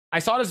I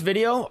saw this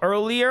video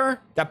earlier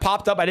that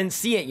popped up. I didn't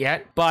see it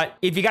yet, but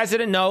if you guys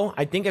didn't know,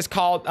 I think it's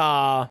called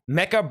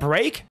Mecha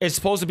Break. It's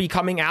supposed to be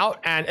coming out,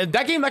 and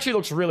that game actually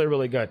looks really,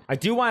 really good. I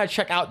do want to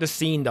check out the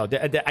scene though.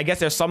 I guess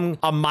there's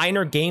a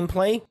minor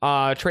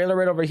gameplay trailer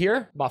right over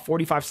here, about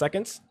 45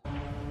 seconds.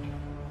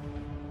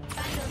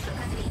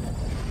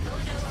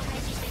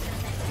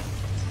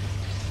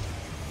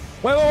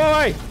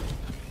 Wait.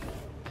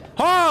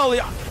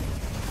 Holy.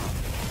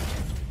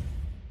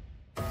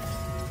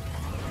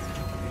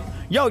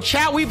 Yo,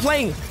 chat, we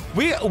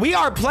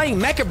are playing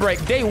Mecha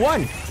Break Day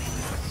 1.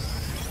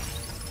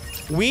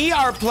 We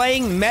are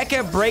playing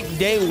Mecha Break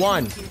Day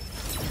 1.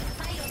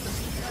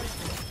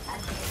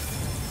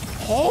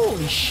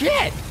 Holy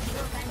shit.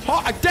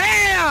 Oh,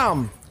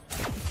 damn.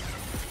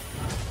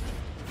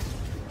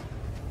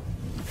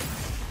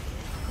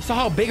 You saw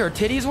how big her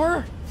titties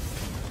were?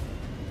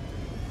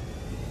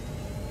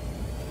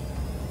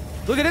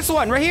 Look at this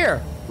one right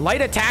here.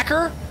 Light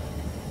attacker.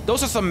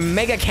 Those are some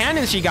mega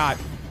cannons she got.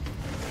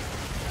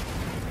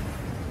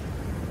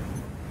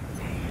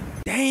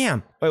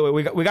 Damn.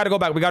 Wait, we gotta go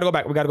back. We gotta go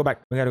back.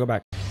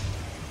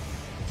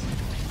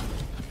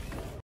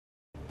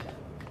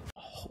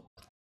 Oh,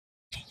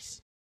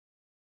 Jesus.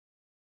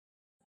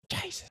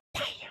 Damn.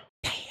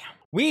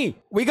 We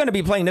gonna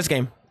be playing this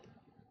game.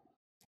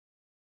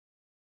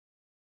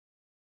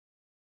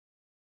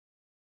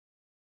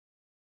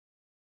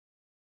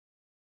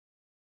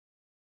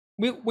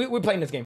 We're playing this game.